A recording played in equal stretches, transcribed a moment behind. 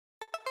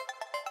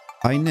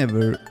I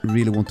never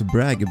really want to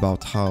brag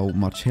about how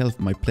much health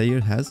my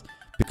player has,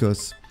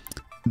 because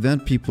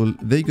then people,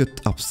 they get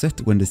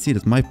upset when they see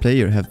that my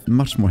player have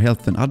much more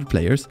health than other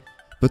players.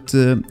 But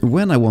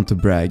when I want to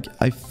brag,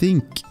 I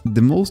think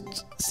the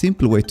most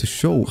simple way to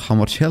show how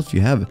much health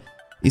you have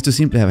is to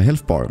simply have a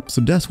health bar.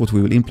 So that's what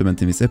we will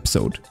implement in this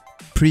episode.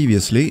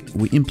 Previously,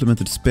 we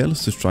implemented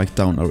spells to strike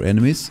down our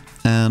enemies,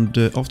 and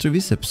after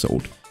this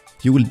episode,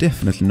 you will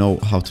definitely know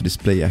how to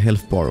display a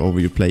health bar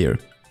over your player.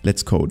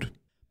 Let's code.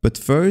 But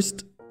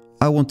first,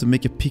 I want to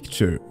make a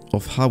picture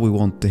of how we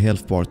want the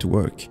health bar to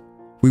work.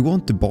 We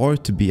want the bar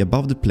to be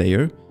above the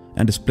player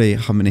and display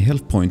how many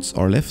health points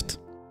are left.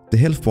 The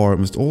health bar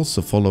must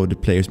also follow the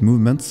player's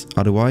movements,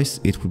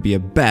 otherwise it would be a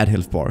bad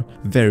health bar,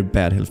 very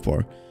bad health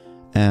bar.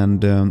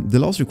 And the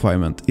last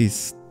requirement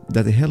is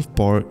that the health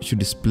bar should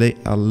display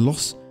a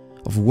loss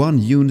of 1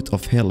 unit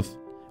of health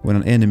when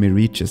an enemy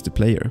reaches the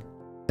player.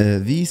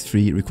 These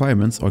 3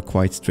 requirements are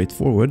quite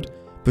straightforward,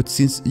 but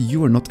since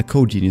you are not a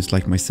code genius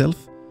like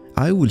myself,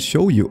 I will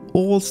show you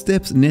all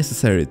steps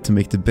necessary to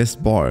make the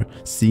best bar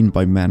seen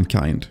by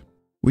mankind.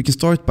 We can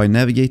start by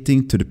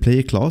navigating to the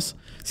player class,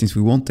 since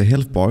we want the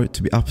health bar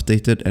to be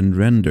updated and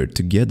rendered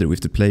together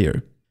with the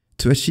player.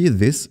 To achieve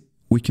this,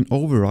 we can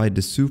override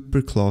the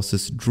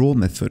superclass's draw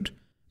method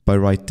by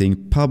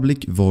writing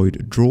public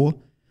void draw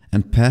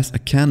and pass a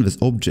canvas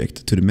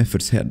object to the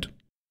method's head.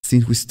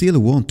 Since we still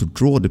want to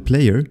draw the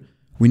player,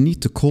 we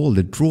need to call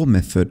the draw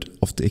method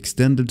of the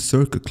extended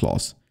circle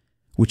class,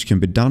 which can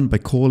be done by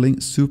calling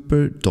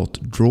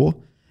super.draw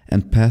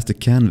and pass the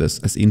canvas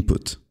as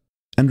input.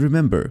 And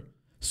remember,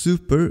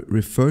 super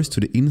refers to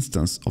the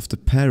instance of the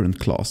parent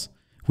class,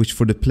 which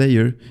for the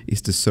player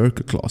is the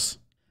circle class.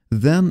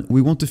 Then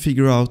we want to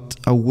figure out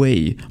a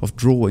way of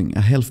drawing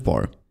a health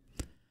bar.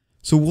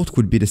 So what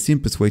would be the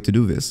simplest way to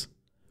do this?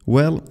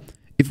 Well,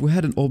 if we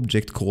had an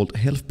object called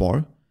health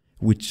bar,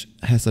 which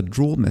has a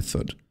draw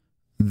method,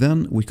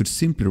 then we could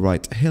simply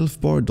write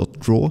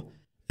healthbar.draw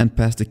and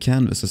pass the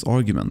canvas as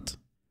argument.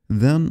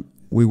 Then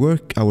we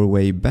work our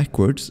way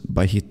backwards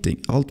by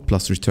hitting Alt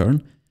plus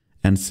return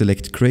and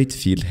select create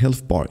field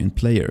health bar in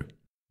player.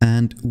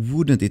 And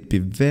wouldn't it be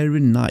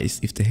very nice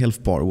if the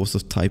health bar was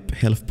of type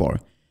health bar?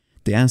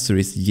 The answer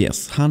is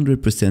yes,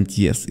 100%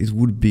 yes. It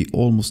would be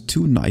almost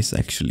too nice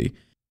actually.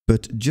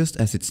 But just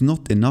as it's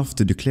not enough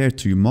to declare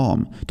to your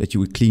mom that you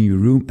will clean your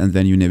room and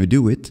then you never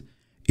do it,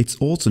 it's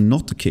also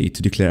not okay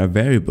to declare a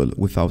variable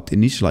without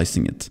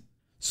initializing it.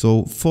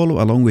 So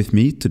follow along with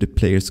me to the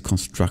player's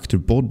constructor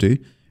body,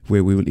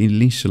 where we will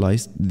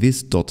initialize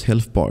this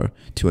 .healthBar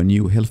to a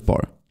new health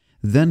bar.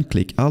 Then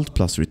click Alt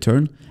plus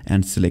return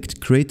and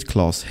select create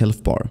class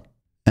health bar.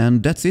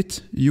 And that's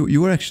it.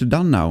 You are actually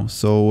done now.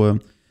 So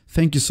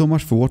thank you so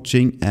much for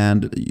watching,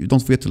 and don't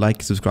forget to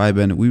like, subscribe,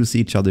 and we will see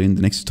each other in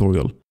the next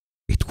tutorial.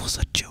 It was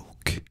a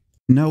joke.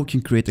 Now we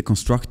can create a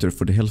constructor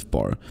for the health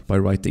bar by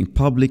writing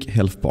public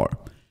health bar.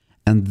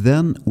 And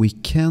then we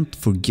can't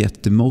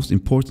forget the most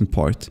important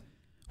part.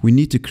 We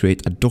need to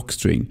create a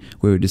docstring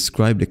where we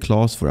describe the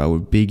class for our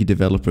big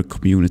developer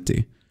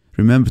community.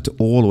 Remember to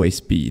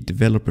always be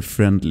developer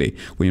friendly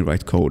when you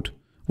write code.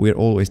 We are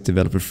always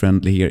developer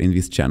friendly here in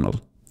this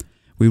channel.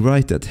 We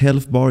write that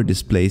health bar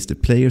displays the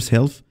player's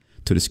health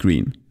to the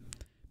screen.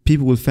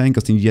 People will thank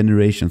us in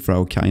generation for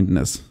our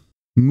kindness.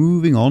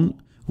 Moving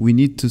on, we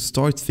need to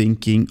start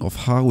thinking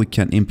of how we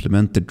can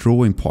implement the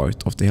drawing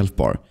part of the health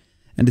bar.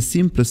 And the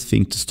simplest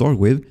thing to start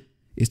with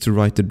is to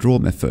write the draw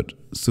method,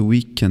 so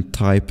we can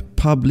type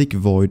public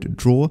void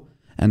draw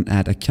and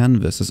add a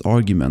canvas as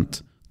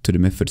argument to the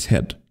method's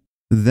head.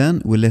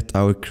 Then we let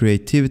our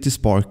creativity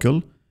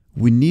sparkle.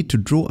 We need to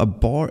draw a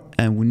bar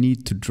and we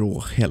need to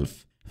draw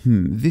health.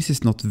 This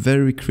is not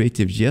very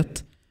creative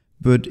yet,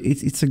 but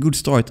it's a good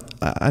start.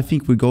 I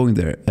think we're going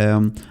there.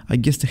 I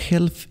guess the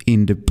health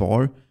in the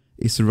bar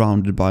is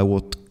surrounded by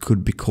what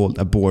could be called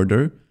a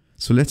border.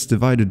 So let's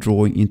divide the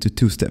drawing into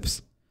 2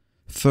 steps.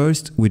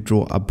 First, we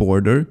draw a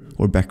border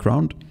or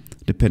background,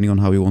 depending on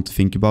how you want to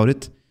think about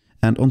it.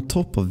 And on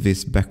top of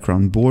this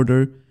background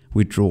border,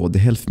 we draw the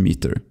health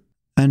meter.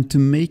 And to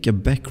make a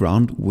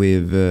background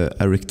with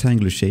a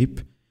rectangular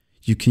shape,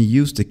 you can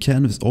use the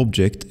canvas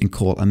object and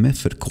call a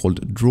method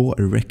called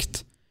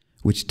drawRect,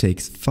 which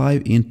takes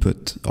 5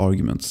 input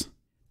arguments.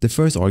 The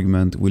first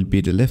argument will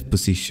be the left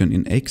position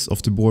in X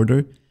of the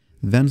border,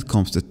 then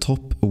comes the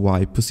top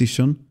Y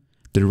position,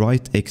 the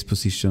right X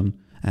position,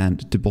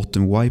 and the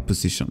bottom Y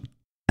position.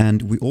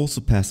 And we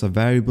also pass a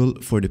variable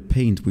for the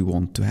paint we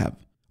want to have.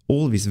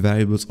 All these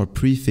variables are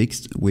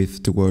prefixed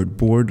with the word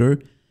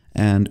border,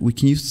 and we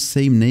can use the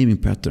same naming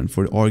pattern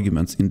for the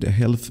arguments in the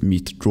health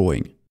meter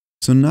drawing.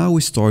 So now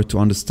we start to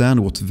understand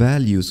what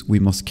values we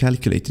must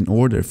calculate in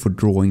order for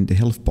drawing the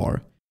health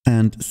bar.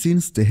 And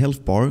since the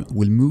health bar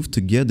will move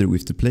together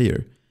with the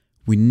player,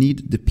 we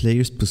need the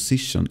player's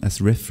position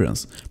as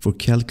reference for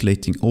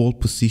calculating all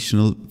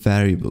positional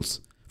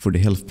variables for the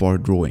health bar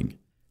drawing.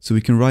 So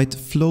we can write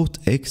float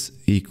x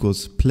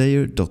equals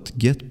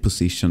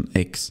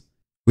player.getPositionX.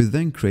 We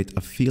then create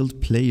a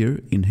field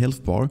player in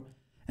health bar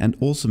and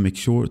also make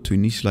sure to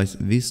initialize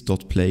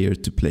this.player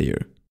to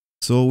player.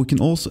 So we can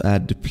also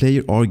add the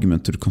player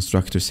argument to the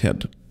constructor's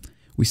head.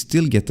 We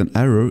still get an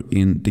error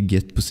in the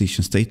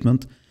getPosition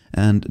statement,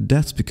 and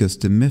that's because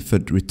the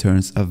method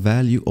returns a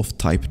value of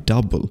type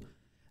double,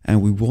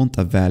 and we want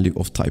a value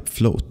of type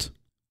float.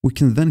 We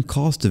can then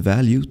cast the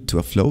value to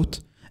a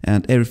float,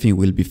 and everything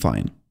will be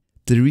fine.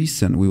 The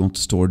reason we want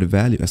to store the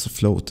value as a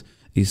float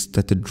is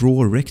that the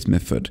drawRect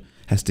method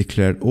has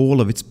declared all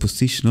of its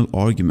positional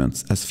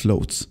arguments as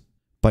floats.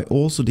 By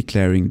also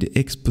declaring the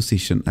x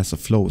position as a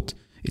float,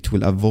 it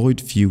will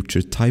avoid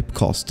future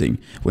typecasting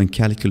when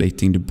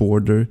calculating the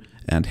border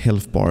and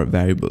health bar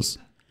variables.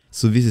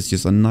 So this is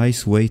just a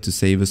nice way to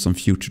save us some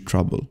future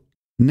trouble.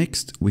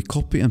 Next, we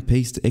copy and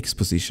paste the x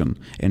position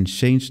and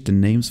change the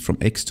names from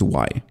x to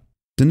y.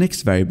 The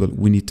next variable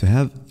we need to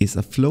have is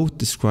a float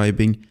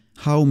describing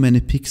how many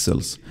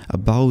pixels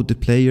above the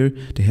player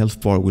the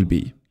health bar will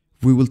be.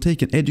 We will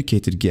take an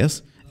educated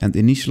guess and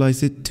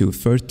initialize it to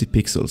 30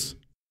 pixels.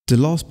 The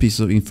last piece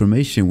of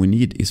information we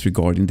need is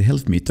regarding the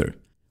health meter.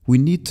 We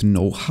need to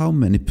know how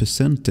many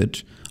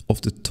percentage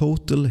of the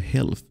total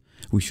health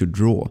we should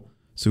draw.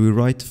 So we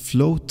write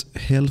float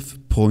health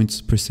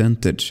points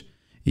percentage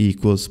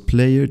equals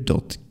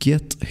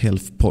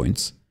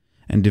player.getHealthPoints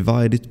and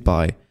divide it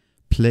by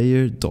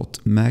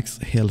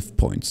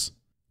player.maxHealthPoints.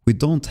 We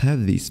don't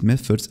have these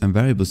methods and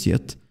variables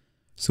yet,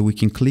 so we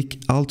can click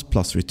Alt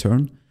plus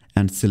return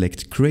and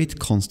select create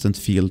constant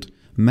field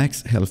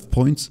max health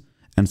points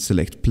and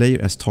select player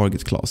as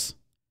target class.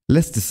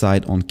 Let's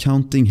decide on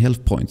counting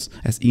health points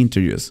as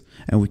integers,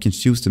 and we can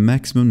choose the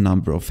maximum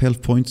number of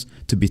health points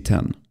to be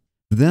 10.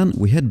 Then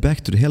we head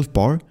back to the health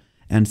bar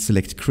and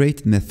select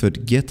create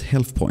method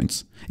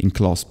getHealthPoints in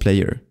class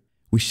player.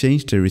 We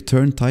change the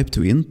return type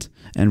to int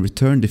and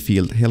return the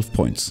field health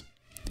points.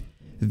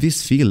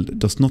 This field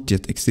does not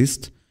yet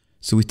exist,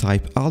 so we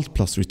type Alt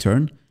plus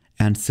return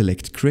and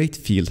select create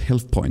field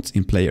health points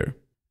in player.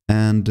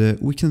 And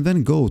we can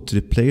then go to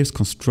the player's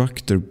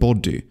constructor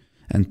body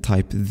and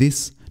type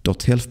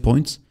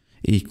this.healthPoints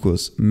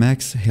equals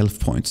max health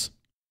points.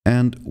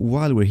 And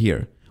while we're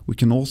here, we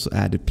can also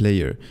add a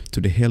player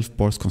to the health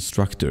bar's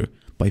constructor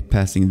by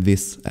passing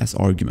this as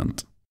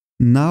argument.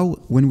 Now,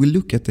 when we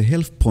look at the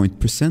health point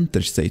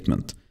percentage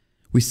statement,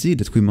 we see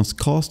that we must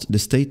cast the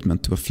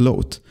statement to a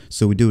float,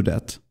 so we do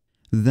that.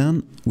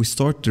 Then we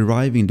start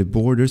deriving the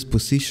border's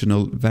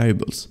positional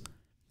variables.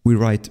 We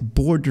write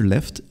border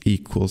left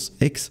equals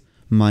x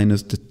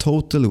minus the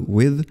total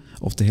width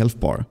of the health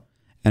bar,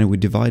 and we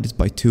divide it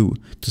by 2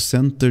 to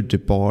center the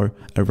bar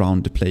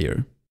around the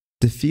player.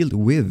 The field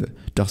width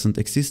doesn't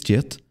exist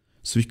yet,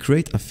 so we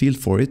create a field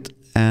for it,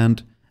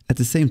 and at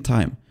the same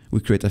time we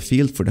create a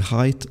field for the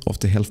height of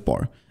the health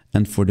bar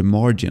and for the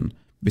margin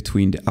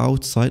between the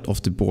outside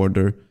of the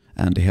border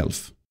and the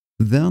health.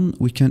 Then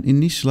we can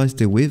initialize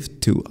the width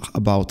to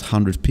about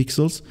 100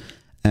 pixels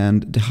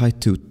and the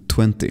height to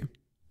 20.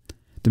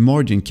 The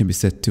margin can be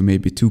set to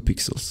maybe 2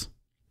 pixels.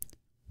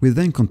 We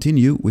then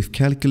continue with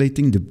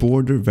calculating the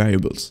border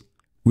variables.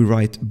 We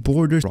write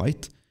border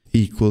right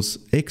equals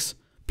x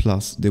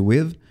plus the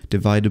width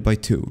divided by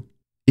 2.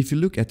 If you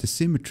look at the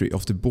symmetry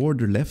of the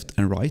border left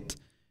and right,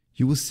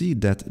 you will see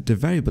that the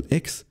variable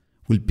x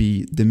will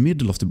be the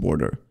middle of the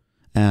border,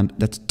 and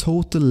that the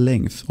total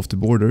length of the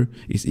border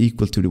is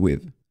equal to the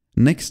width.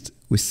 Next,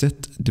 we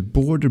set the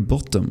border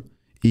bottom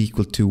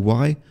equal to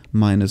y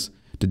minus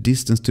the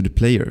distance to the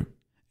player.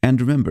 And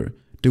remember,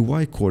 the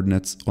y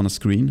coordinates on a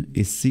screen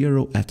is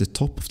 0 at the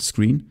top of the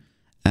screen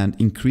and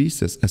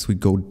increases as we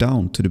go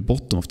down to the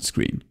bottom of the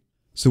screen.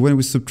 So when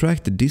we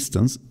subtract the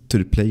distance to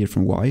the player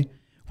from y,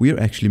 we are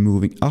actually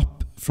moving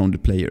up from the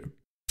player.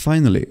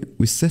 Finally,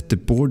 we set the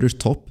border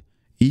top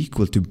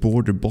equal to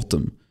border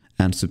bottom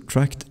and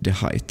subtract the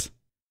height.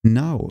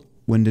 Now,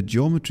 when the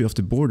geometry of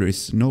the border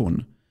is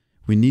known,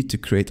 we need to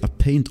create a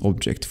paint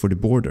object for the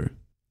border.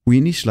 We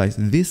initialize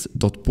this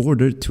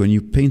 .border to a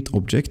new paint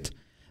object,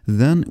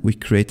 then we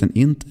create an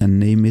int and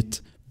name it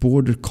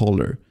border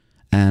color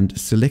and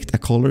select a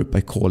color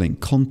by calling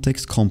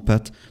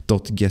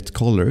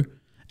contextCompat.getColor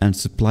and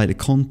supply the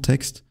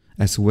context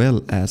as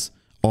well as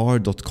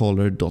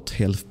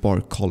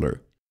r.color.healthBarColor.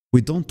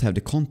 We don't have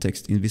the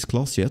context in this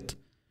class yet,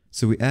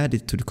 so we add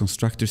it to the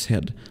constructor's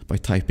head by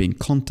typing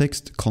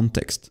context.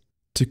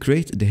 To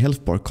create the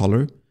health bar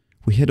color,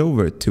 we head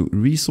over to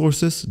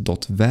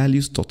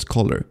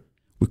resources.values.color.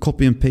 We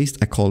copy and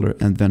paste a color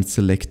and then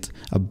select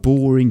a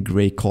boring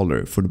gray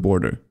color for the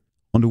border.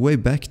 On the way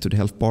back to the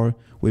health bar,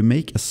 we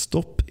make a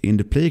stop in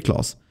the player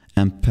class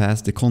and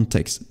pass the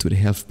context to the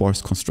health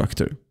bar's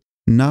constructor.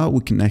 Now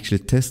we can actually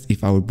test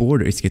if our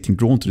border is getting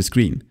drawn to the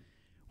screen.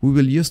 We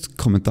will just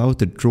comment out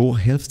the draw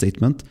health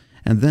statement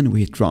and then we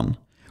hit run.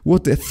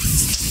 What the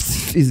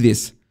is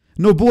this?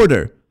 No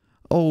border!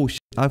 Oh shit,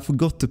 I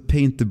forgot to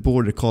paint the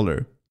border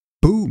color.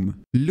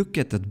 Boom! Look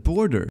at that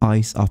border!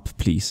 Eyes up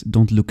please,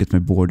 don't look at my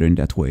border in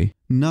that way.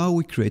 Now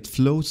we create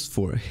floats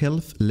for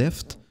health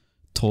left,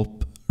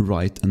 top,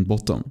 right and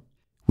bottom.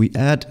 We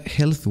add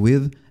health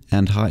width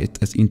and height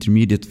as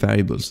intermediate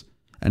variables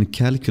and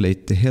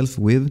calculate the health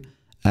width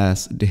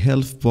as the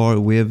health bar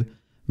width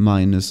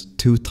minus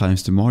 2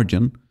 times the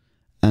margin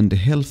and the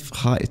health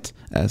height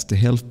as the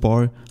health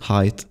bar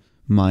height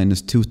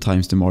minus 2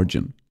 times the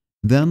margin.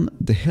 Then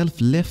the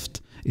health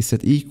left is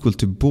set equal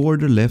to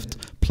border left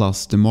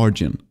plus the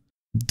margin.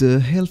 The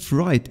health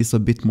right is a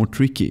bit more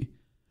tricky.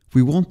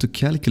 We want to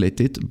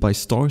calculate it by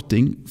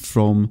starting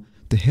from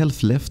the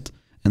health left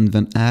and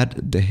then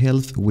add the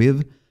health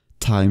width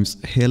times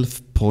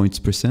health points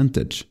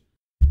percentage.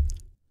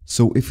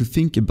 So if we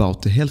think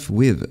about the health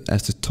width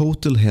as the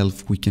total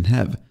health we can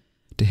have,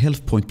 the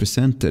health point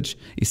percentage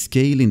is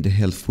scaling the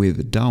health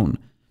width down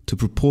to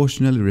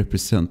proportionally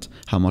represent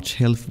how much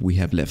health we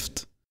have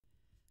left.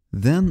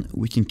 Then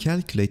we can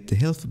calculate the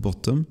health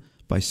bottom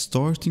by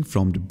starting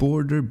from the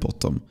border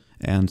bottom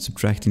and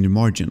subtracting the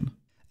margin.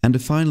 And the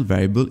final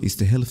variable is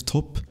the health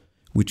top,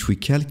 which we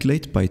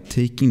calculate by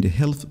taking the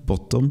health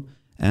bottom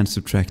and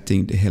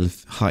subtracting the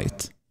health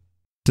height.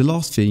 The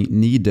last thing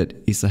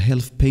needed is a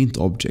health paint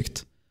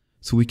object,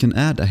 so we can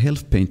add a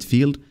health paint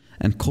field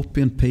and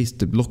copy and paste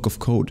the block of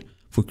code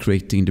for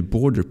creating the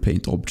border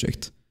paint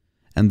object,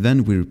 and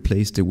then we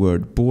replace the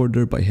word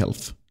border by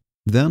health.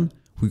 Then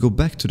we go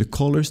back to the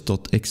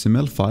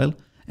colors.xml file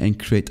and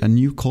create a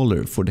new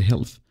color for the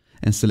health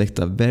and select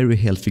a very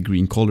healthy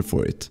green color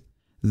for it.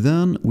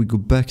 Then we go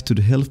back to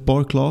the health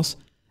bar class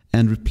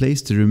and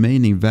replace the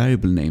remaining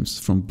variable names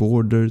from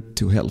border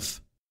to health.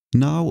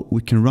 Now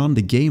we can run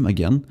the game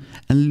again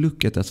and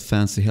look at that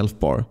fancy health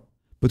bar.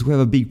 But we have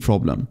a big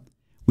problem.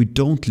 We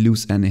don't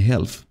lose any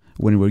health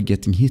when we're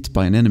getting hit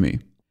by an enemy.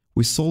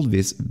 We solve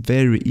this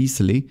very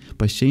easily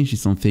by changing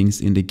some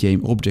things in the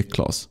game object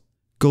class.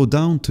 Go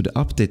down to the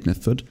update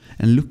method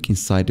and look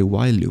inside the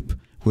while loop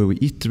where we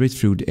iterate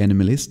through the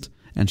enemy list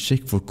and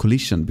check for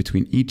collision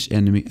between each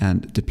enemy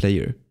and the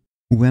player.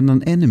 When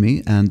an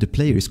enemy and the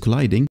player is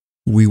colliding,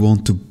 we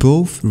want to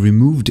both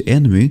remove the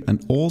enemy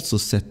and also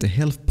set the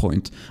health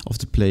point of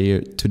the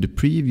player to the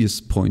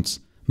previous points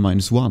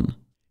 -1.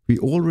 We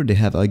already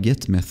have a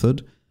get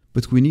method,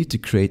 but we need to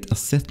create a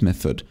set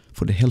method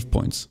for the health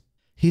points.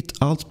 Hit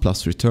Alt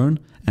plus return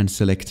and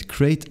select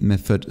create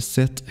method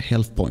set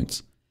health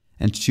points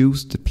and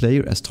choose the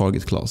player as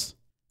target class.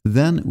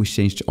 Then we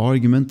change the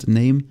argument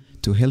name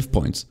to health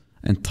points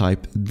and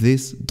type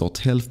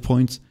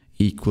this.healthpoints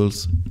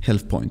equals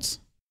health points.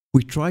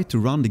 We try to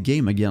run the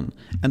game again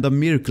and a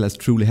miracle has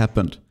truly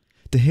happened.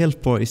 The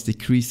health bar is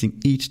decreasing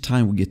each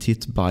time we get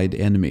hit by the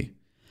enemy.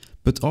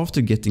 But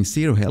after getting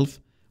 0 health,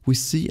 we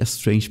see a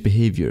strange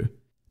behavior.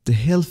 The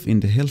health in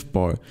the health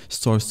bar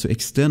starts to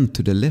extend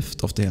to the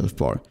left of the health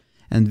bar,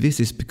 and this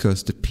is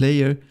because the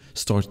player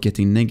starts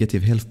getting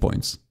negative health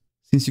points.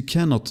 Since you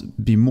cannot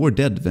be more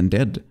dead than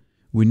dead,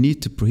 we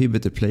need to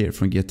prohibit the player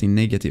from getting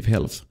negative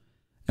health.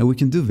 And we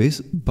can do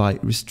this by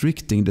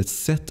restricting the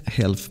set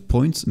health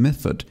points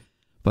method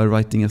by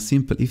writing a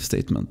simple if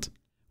statement.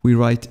 We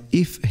write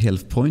if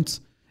health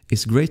points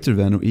is greater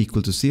than or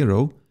equal to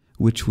 0,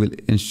 which will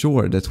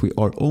ensure that we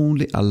are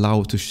only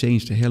allowed to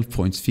change the health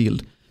points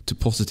field to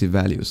positive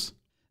values.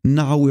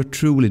 Now we're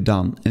truly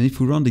done, and if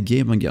we run the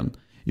game again,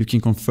 you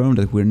can confirm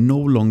that we're no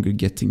longer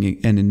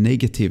getting any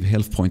negative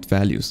health point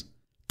values.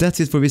 That's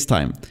it for this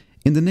time.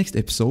 In the next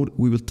episode,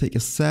 we will take a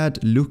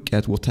sad look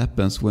at what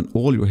happens when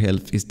all your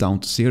health is down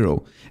to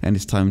 0 and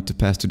it's time to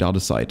pass to the other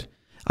side.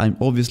 I'm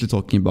obviously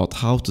talking about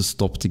how to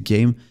stop the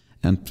game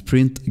and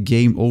print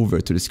game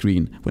over to the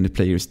screen when the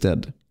player is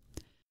dead.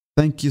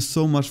 Thank you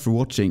so much for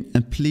watching,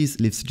 and please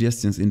leave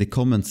suggestions in the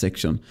comment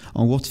section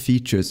on what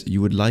features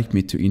you would like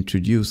me to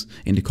introduce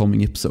in the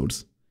coming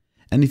episodes.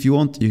 And if you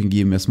want, you can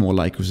give me a small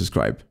like or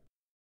subscribe.